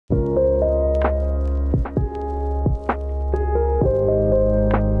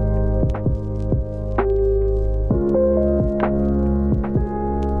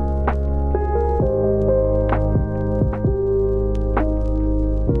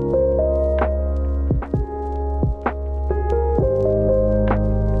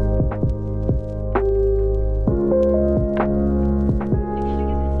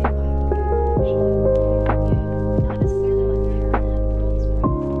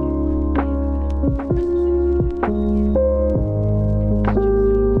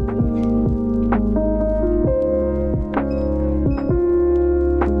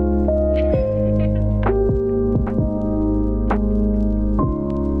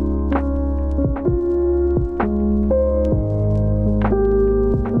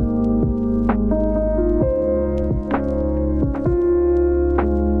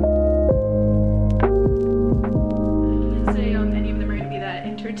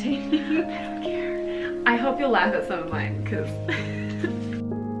entertaining. I don't care. I hope you'll laugh at some of mine, because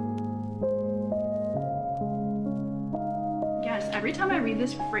yes, every time I read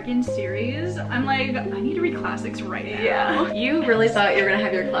this freaking series, I'm like, I need to read classics right now. yeah. You really thought you were gonna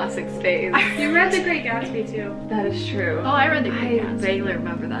have your classics phase. You read The Great Gatsby too. That is true. Oh, I read The Great I Gatsby. vaguely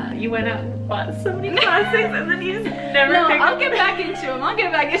remember that. You went out and bought so many classics and then you just never No, picked I'll them. get back into them. I'll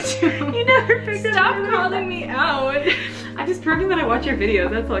get back into them. You never picked them. Stop calling me out. I'm just proving that I watch your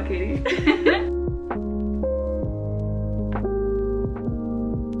videos, that's all, Katie.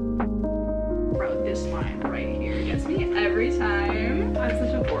 Bro, this line right here gets me every time. I'm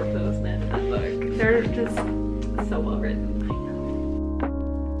such a Orphos man in that book. They're just so well written. I know.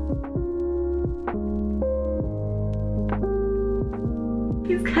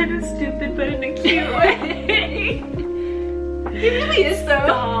 He's kind of stupid, but in a cute way. He really is though.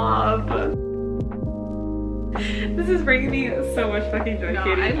 Stop. This is bringing me so much fucking joy, No,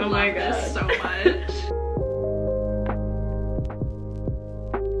 Katie. I Oh love my this god. so much.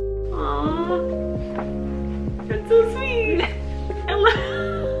 Aww. That's so sweet. I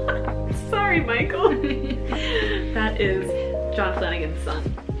love. Sorry, Michael. That is John Flanagan's son.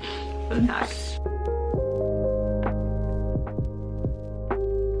 Fun fact.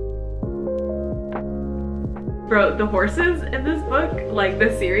 Bro, the horses in this book, like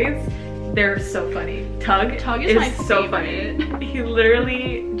this series, they're so funny. Tug is my so favorite. funny. He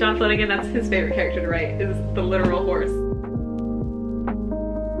literally, John Flanagan, that's his favorite character to write, is the literal horse.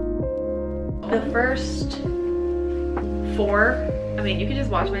 The first 4, I mean, you can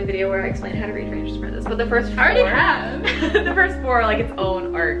just watch my video where I explain how to read Ranger's Apprentice, but the first 4, I already have. the first 4 are like its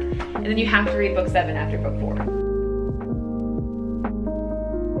own arc, and then you have to read book 7 after book 4.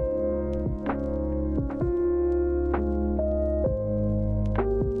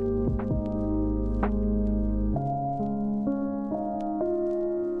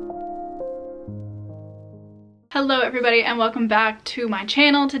 Hello everybody and welcome back to my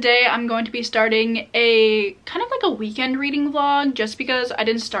channel. Today I'm going to be starting a kind of like a weekend reading vlog just because I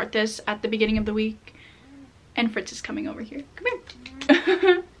didn't start this at the beginning of the week. And Fritz is coming over here. Come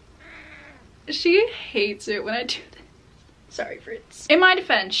here. She hates it when I do this. Sorry, Fritz. In my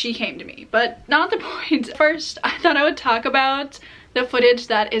defense, she came to me, but not the point. First, I thought I would talk about the footage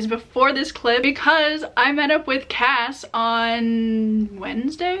that is before this clip because I met up with Cass on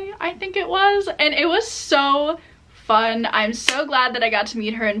Wednesday, I think it was, and it was so fun. I'm so glad that I got to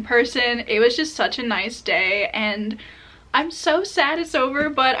meet her in person. It was just such a nice day and I'm so sad it's over,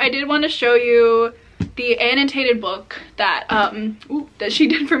 but I did want to show you the annotated book that that she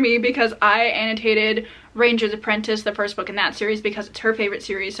did for me because I annotated Ranger's Apprentice, the first book in that series, because it's her favorite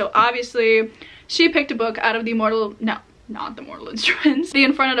series. So obviously she picked a book out of the not the Mortal Instruments, the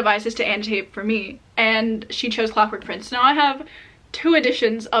Infernal Devices, to annotate for me, and she chose Clockwork Prince. Now I have 2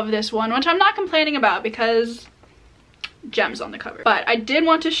 editions of this one, which I'm not complaining about because gems on the cover. But I did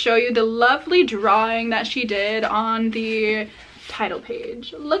want to show you the lovely drawing that she did on the title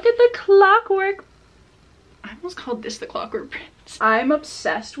page. Look at the clockwork. I almost called this the Clockwork Prince. I'm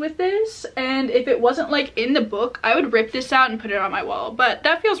obsessed with this, and if it wasn't like in the book, I would rip this out and put it on my wall, but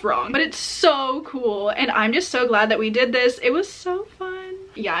that feels wrong. But it's so cool, and I'm just so glad that we did this. It was so fun.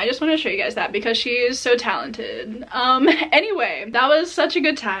 Yeah, I just want to show you guys that because she is so talented. Anyway, that was such a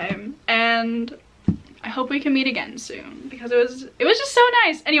good time, and I hope we can meet again soon because it was just so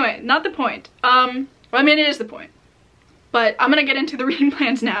nice. Anyway, not the point. Well, I mean, it is the point. But I'm gonna get into the reading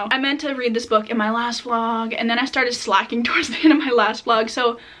plans now. I meant to read this book in my last vlog, and then I started slacking towards the end of my last vlog,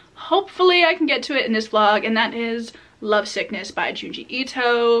 so hopefully I can get to it in this vlog, and that is Love Sickness by Junji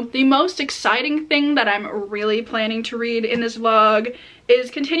Ito. The most exciting thing that I'm really planning to read in this vlog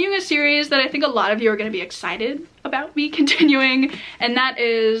is continuing a series that I think a lot of you are gonna be excited about me continuing, and that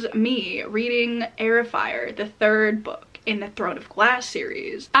is me reading Heir of Fire, the 3rd book in the Throne of Glass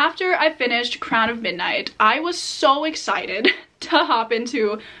series. After I finished Crown of Midnight, I was so excited to hop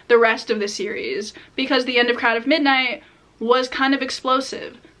into the rest of the series because the end of Crown of Midnight was kind of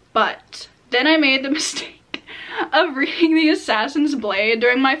explosive. But then I made the mistake of reading The Assassin's Blade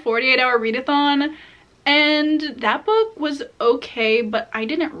during my 48-hour readathon, and that book was okay, but I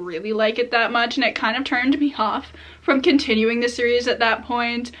didn't really like it that much, and it kind of turned me off from continuing the series at that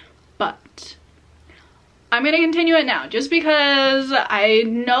point. But I'm gonna continue it now just because I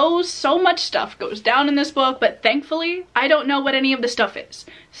know so much stuff goes down in this book, but thankfully I don't know what any of the stuff is.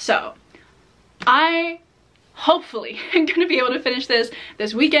 So I hopefully am gonna be able to finish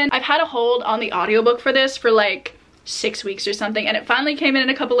this weekend. I've had a hold on the audiobook for this for like 6 weeks or something, and it finally came in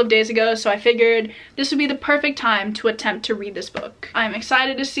a couple of days ago, so I figured this would be the perfect time to attempt to read this book. I'm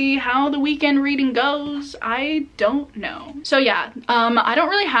excited to see how the weekend reading goes. I don't know. So yeah, I don't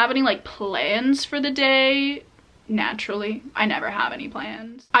really have any like plans for the day. Naturally, I never have any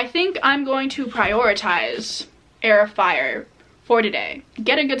plans. I think I'm going to prioritize Heir of Fire for today.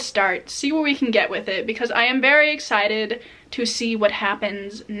 Get a good start, see where we can get with it, because I am very excited to see what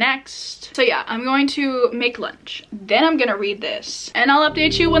happens next. So yeah, I'm going to make lunch, then I'm gonna read this, and I'll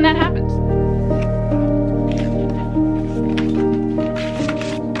update you when that happens.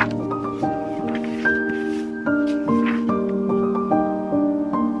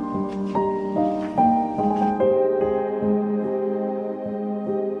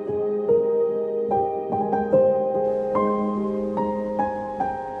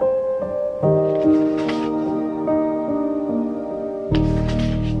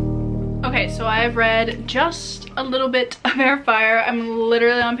 Okay, so I've read just a little bit of Heir of Fire. I'm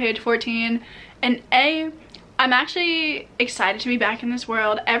literally on page 14, and I'm actually excited to be back in this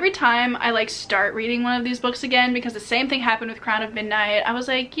world. Every time I like start reading one of these books again, because the same thing happened with Crown of Midnight, I was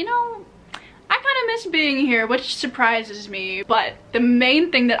like, you know, I kind of miss being here, which surprises me. But the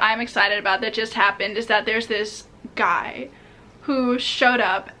main thing that I'm excited about that just happened is that there's this guy who showed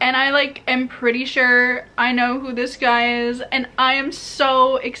up, and I like am pretty sure I know who this guy is, and I am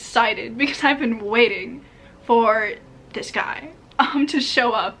so excited because I've been waiting for this guy to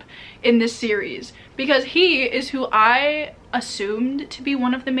show up in this series, because he is who I assumed to be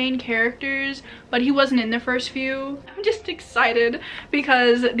one of the main characters, but he wasn't in the first few. I'm just excited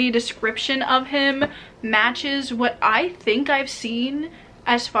because the description of him matches what I think I've seen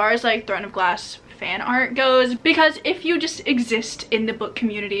as far as like Throne of Glass fan art goes, because if you just exist in the book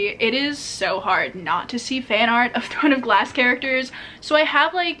community, it is so hard not to see fan art of Throne of Glass characters. So I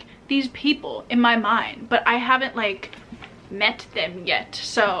have like these people in my mind, but I haven't like met them yet.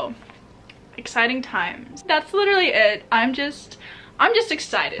 So exciting times. That's literally it. I'm just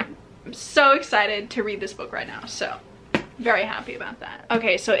excited. I'm so excited to read this book right now. So very happy about that.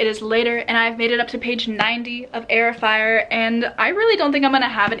 Okay, so it is later and I've made it up to page 90 of Heir of Fire, and I really don't think I'm gonna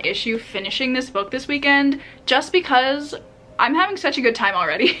have an issue finishing this book this weekend, just because I'm having such a good time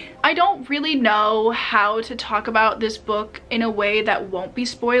already. I don't really know how to talk about this book in a way that won't be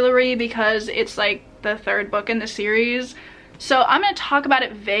spoilery, because it's like the third book in the series. So I'm gonna talk about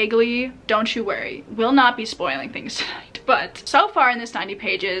it vaguely, don't you worry. Will not be spoiling things tonight. But so far in this 90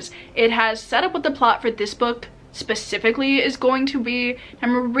 pages, it has set up what the plot for this book specifically is going to be.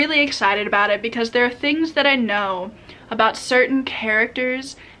 I'm really excited about it because there are things that I know about certain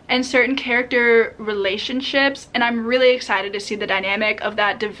characters and certain character relationships, and I'm really excited to see the dynamic of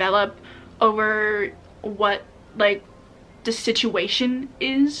that develop over what like the situation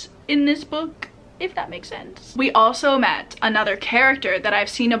is in this book, if that makes sense. We also met another character that I've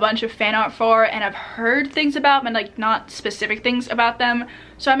seen a bunch of fan art for and I've heard things about, but like not specific things about them.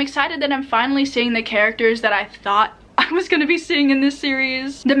 So I'm excited that I'm finally seeing the characters that I thought I was gonna be seeing in this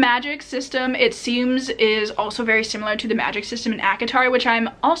series. The magic system, it seems, is also very similar to the magic system in ACOTAR, which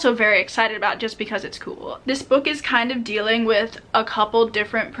I'm also very excited about just because it's cool. This book is kind of dealing with a couple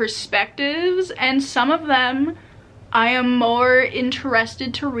different perspectives, and some of them I am more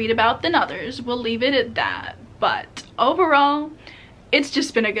interested to read about than others. We'll leave it at that. But overall, it's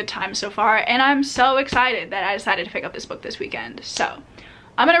just been a good time so far, and I'm so excited that I decided to pick up this book this weekend. So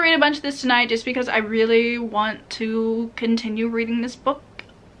I'm gonna read a bunch of this tonight just because I really want to continue reading this book,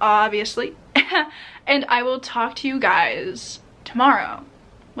 obviously. And I will talk to you guys tomorrow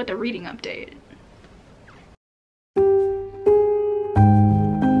with a reading update.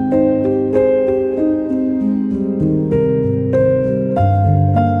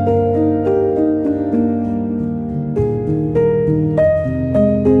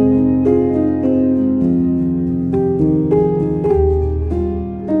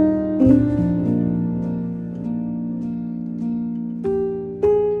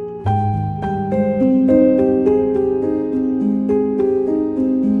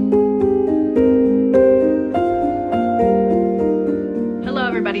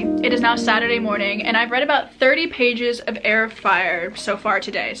 It is now Saturday morning and I've read about 30 pages of Heir of Fire so far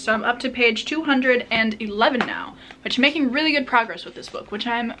today. So I'm up to page 211 now, which is making really good progress with this book, which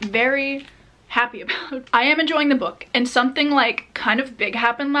I'm very happy about. I am enjoying the book, and something like kind of big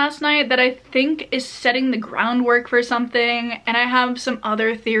happened last night that I think is setting the groundwork for something, and I have some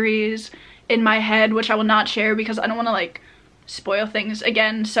other theories in my head which I will not share because I don't want to like spoil things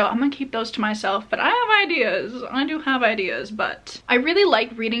again, so I'm gonna keep those to myself. But I have ideas. I do have ideas. But I really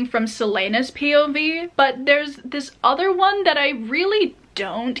like reading from Selena's POV, but there's this other one that I really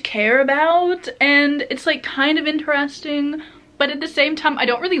don't care about, and it's like kind of interesting, but at the same time I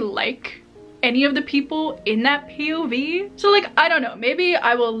don't really like any of the people in that POV. So like, I don't know, maybe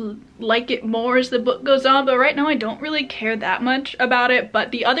I will like it more as the book goes on, but right now I don't really care that much about it.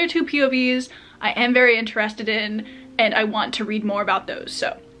 But the other two POVs I am very interested in, and I want to read more about those,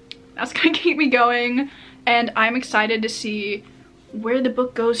 so that's gonna keep me going, and I'm excited to see where the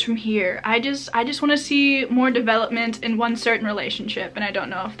book goes from here. I just want to see more development in one certain relationship, and I don't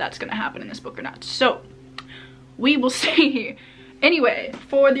know if that's gonna happen in this book or not, so we will see. Anyway,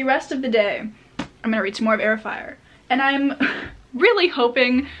 for the rest of the day I'm gonna read some more of Heir of Fire, and I'm really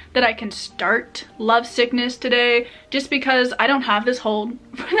hoping that I can start Love Sickness today, just because I don't have this hold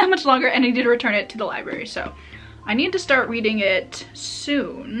for that much longer and I need to return it to the library, so I need to start reading it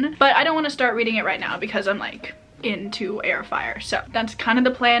soon. But I don't want to start reading it right now because I'm like into Heir of Fire, so that's kind of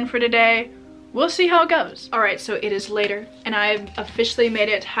the plan for today. We'll see how it goes. All right, so it is later and I've officially made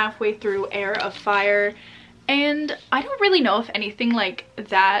it halfway through Heir of Fire, and I don't really know if anything like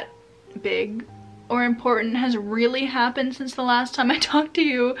that big or important has really happened since the last time I talked to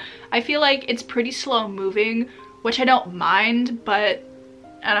you. I feel like it's pretty slow moving, which I don't mind, but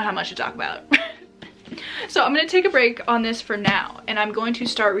I don't have much to talk about. So I'm gonna take a break on this for now, and I'm going to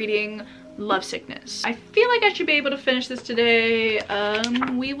start reading Love Sickness. I feel like I should be able to finish this today.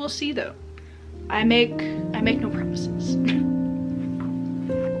 We will see though. I make no promises.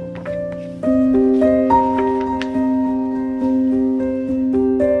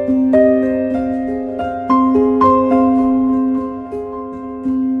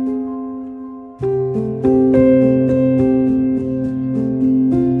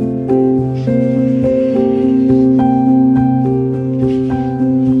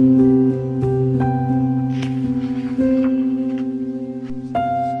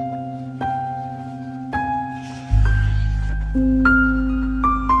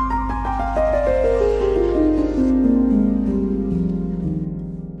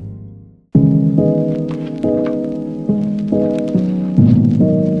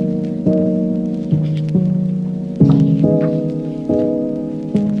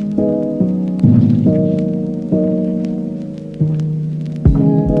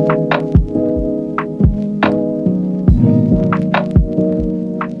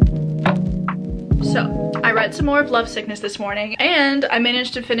 Some more of Love Sickness this morning, and I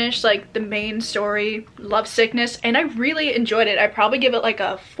managed to finish like the main story, Love Sickness, and I really enjoyed it. I'd probably give it like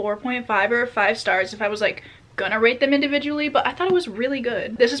a 4.5 or 5 stars if I was like gonna rate them individually, but I thought it was really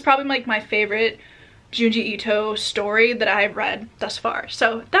good. This is probably like my favorite Junji Ito story that I've read thus far,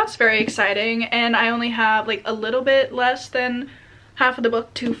 so that's very exciting, and I only have like a little bit less than half of the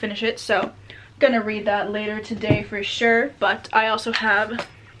book to finish it, so I'm gonna read that later today for sure. But I also have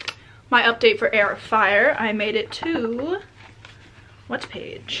my update for Heir of Fire. I made it to, what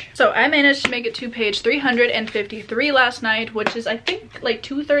page? So I managed to make it to page 353 last night, which is I think like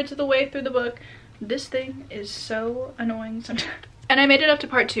 2/3 of the way through the book. This thing is so annoying sometimes. And I made it up to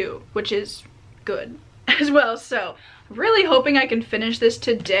part 2, which is good as well. So really hoping I can finish this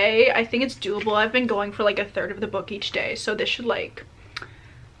today. I think it's doable. I've been going for like 1/3 of the book each day, so this should like,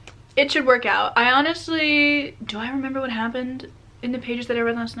 it should work out. I honestly, do I remember what happened in the pages that I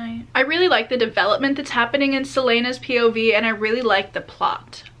read last night? I really like the development that's happening in Selena's POV, and I really like the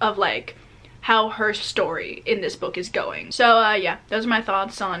plot of like how her story in this book is going. So yeah, those are my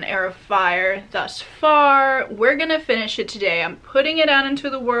thoughts on Heir of Fire thus far. We're gonna finish it today. I'm putting it out into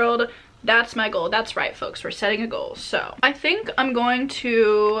the world. That's my goal. That's right, folks, we're setting a goal. So I think I'm going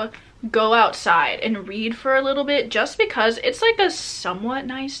to go outside and read for a little bit, just because it's like a somewhat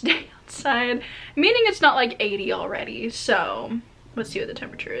nice day outside, meaning it's not like 80 already. So let's see what the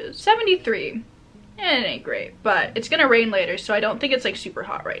temperature is. 73. And it ain't great, but it's gonna rain later, so I don't think it's like super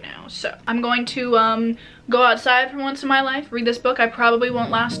hot right now. So I'm going to go outside for once in my life, read this book. I probably won't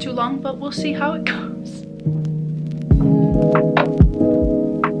last too long, but we'll see how it goes.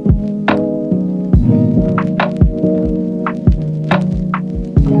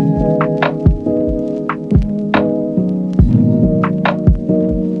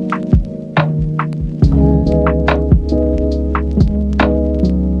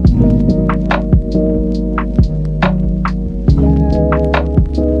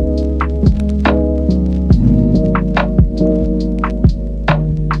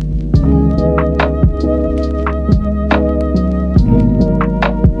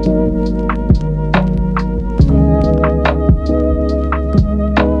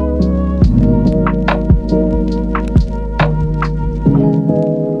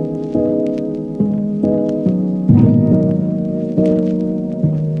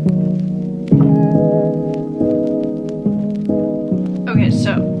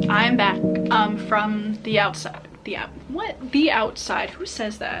 So I am back from the outside. The outside? Who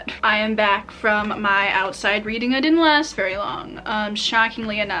says that? I am back from my outside reading. I didn't last very long,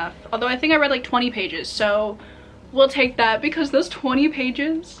 shockingly enough. Although I think I read like 20 pages, so we'll take that because those 20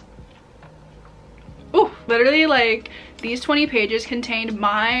 pages, ooh, literally like these 20 pages contained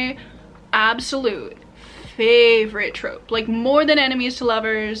my absolute favorite trope. Like more than enemies to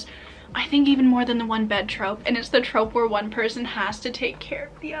lovers, I think even more than the one bed trope. And it's the trope where one person has to take care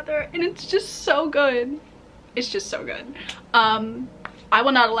of the other, and it's just so good. It's just so good. I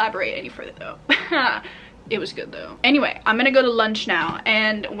will not elaborate any further though. It was good though. Anyway, I'm gonna go to lunch now,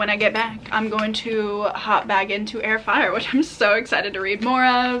 and when I get back, I'm going to hop back into Heir, which I'm so excited to read more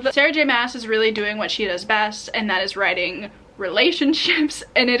of. Sarah J. Maas is really doing what she does best, and that is writing relationships,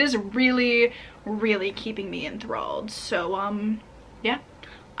 and it is really, really keeping me enthralled. So, yeah.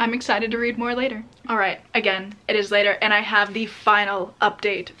 I'm excited to read more later. All right, again, it is later, and I have the final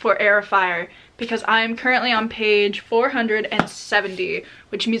update for Heir, because I am currently on page 470,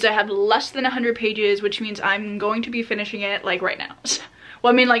 which means I have less than 100 pages, which means I'm going to be finishing it like right now.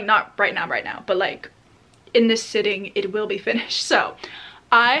 Well, I mean like not right now, but like in this sitting, it will be finished. So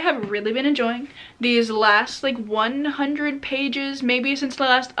I have really been enjoying these last like 100 pages, maybe since I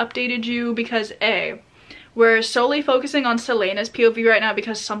last updated you, because we're solely focusing on Selena's POV right now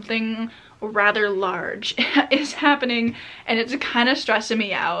because something rather large is happening, and it's kind of stressing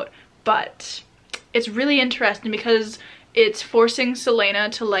me out, but it's really interesting because it's forcing Selena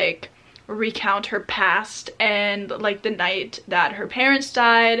to like recount her past and like the night that her parents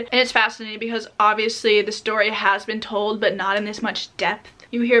died. And it's fascinating because obviously the story has been told, but not in this much depth.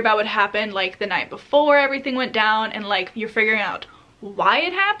 You hear about what happened like the night before everything went down, and like you're figuring out why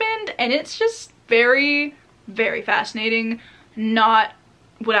it happened, and it's just very, very fascinating. Not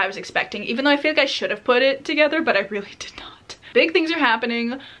what I was expecting, even though I feel like I should have put it together, but I really did not. Big things are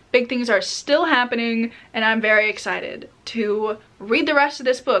happening, big things are still happening, and I'm very excited to read the rest of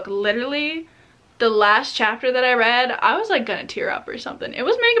this book. Literally, the last chapter that I read, I was like gonna tear up or something. It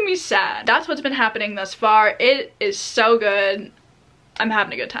was making me sad. That's what's been happening thus far. It is so good. I'm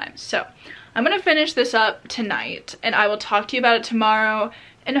having a good time. So I'm gonna finish this up tonight, and I will talk to you about it tomorrow.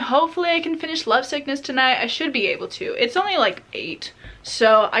 And hopefully I can finish Love Sickness tonight. I should be able to. It's only like 8,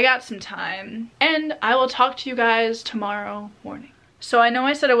 so I got some time. And I will talk to you guys tomorrow morning. So I know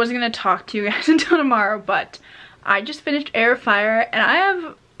I said I wasn't going to talk to you guys until tomorrow, but I just finished Heir, and I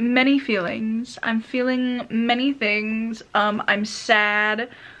have many feelings. I'm feeling many things. I'm sad.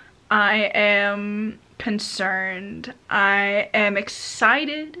 I am concerned. I am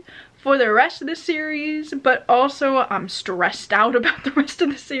excited for the rest of the series, but also I'm stressed out about the rest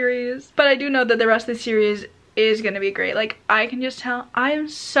of the series. But I do know that the rest of the series is gonna be great. Like, I can just tell I am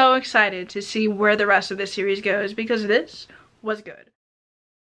so excited to see where the rest of the series goes, because this was good.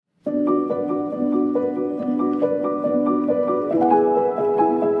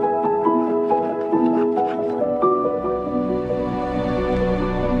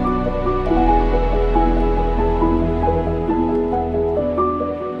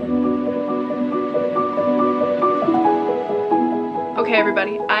 Okay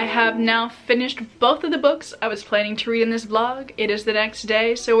everybody, I have now finished both of the books I was planning to read in this vlog. It is the next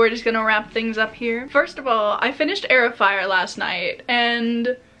day, so we're just gonna wrap things up here. First of all, I finished Heir last night,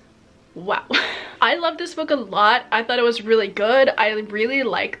 and wow. I love this book a lot. I thought it was really good. I really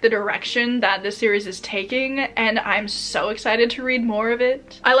like the direction that this series is taking, and I'm so excited to read more of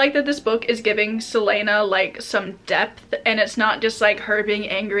it. I like that this book is giving Selena like some depth, and it's not just like her being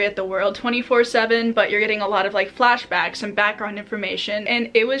angry at the world 24/7, but you're getting a lot of like flashbacks and background information,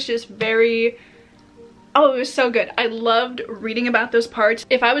 and it was just very, oh, it was so good. I loved reading about those parts.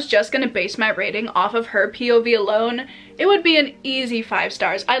 If I was just gonna base my rating off of her POV alone, it would be an easy 5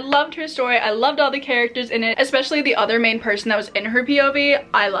 stars. I loved her story. I loved all the characters in it, especially the other main person that was in her POV.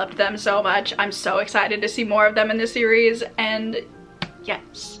 I loved them so much. I'm so excited to see more of them in this series, and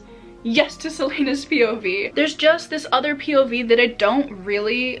yes. Yes to Selena's POV. There's just this other POV that I don't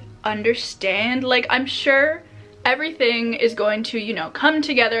really understand. Like, I'm sure everything is going to, you know, come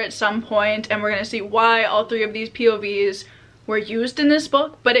together at some point, and we're gonna see why all 3 of these POVs were used in this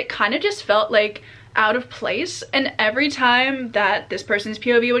book, but it kind of just felt like out of place, and every time that this person's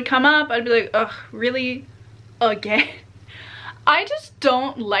POV would come up, I'd be like, ugh, really? Again? I just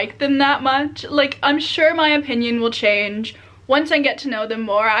don't like them that much. Like, I'm sure my opinion will change once I get to know them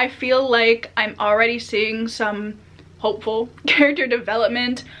more. I feel like I'm already seeing some hopeful character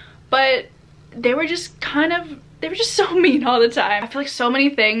development, but they were just so mean all the time. I feel like so many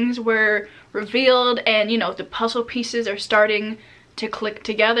things were revealed, and you know, the puzzle pieces are starting to click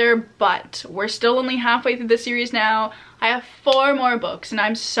together, but we're still only halfway through the series now. I have 4 more books and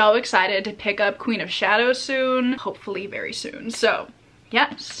I'm so excited to pick up Queen of Shadows soon, hopefully very soon. So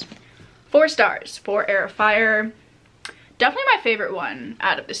yes, 4 stars for Heir of Fire. Definitely my favorite one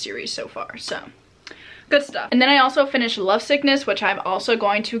out of the series so far, so good stuff. And then I also finished Lovesickness, which I'm also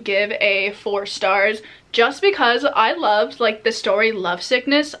going to give a 4 stars just because I loved like the story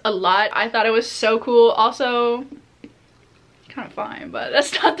Lovesickness a lot. I thought it was so cool. Also kind of fine, but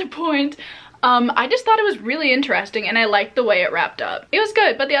that's not the point. I just thought it was really interesting and I liked the way it wrapped up. It was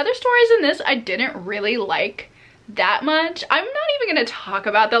good, but the other stories in this I didn't really like that much. I'm not even gonna talk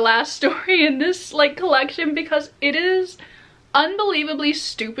about the last story in this like collection because it is unbelievably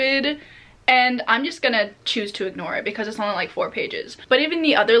stupid and I'm just gonna choose to ignore it because it's only like 4 pages. But even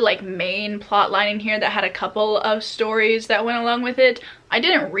the other like main plot line in here that had a couple of stories that went along with it, I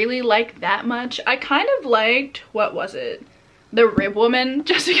didn't really like that much. I kind of liked, what was it? The Rib Woman,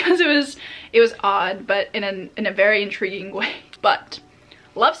 just because it was odd, but in a very intriguing way. But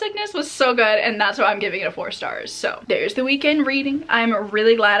Lovesickness was so good and that's why I'm giving it a 4 stars. So there's the weekend reading. I'm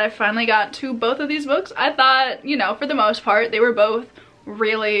really glad I finally got to both of these books. I thought, you know, for the most part, they were both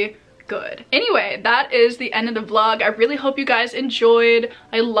really good. Anyway, that is the end of the vlog. I really hope you guys enjoyed.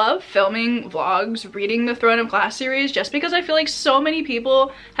 I love filming vlogs, reading the Throne of Glass series, just because I feel like so many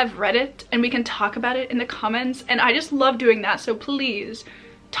people have read it and we can talk about it in the comments, and I just love doing that. So please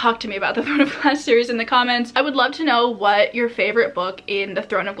talk to me about the Throne of Glass series in the comments. I would love to know what your favorite book in the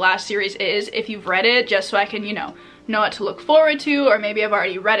Throne of Glass series is if you've read it, just so I can, you know what to look forward to, or maybe I've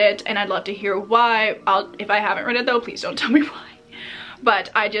already read it and I'd love to hear why. If I haven't read it though, please don't tell me why.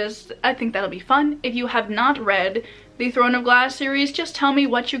 But I think that'll be fun. If you have not read the Throne of Glass series, just tell me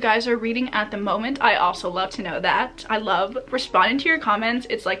what you guys are reading at the moment. I also love to know that. I love responding to your comments.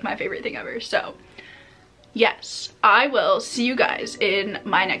 It's like my favorite thing ever. So yes, I will see you guys in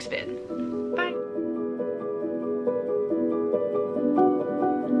my next vid.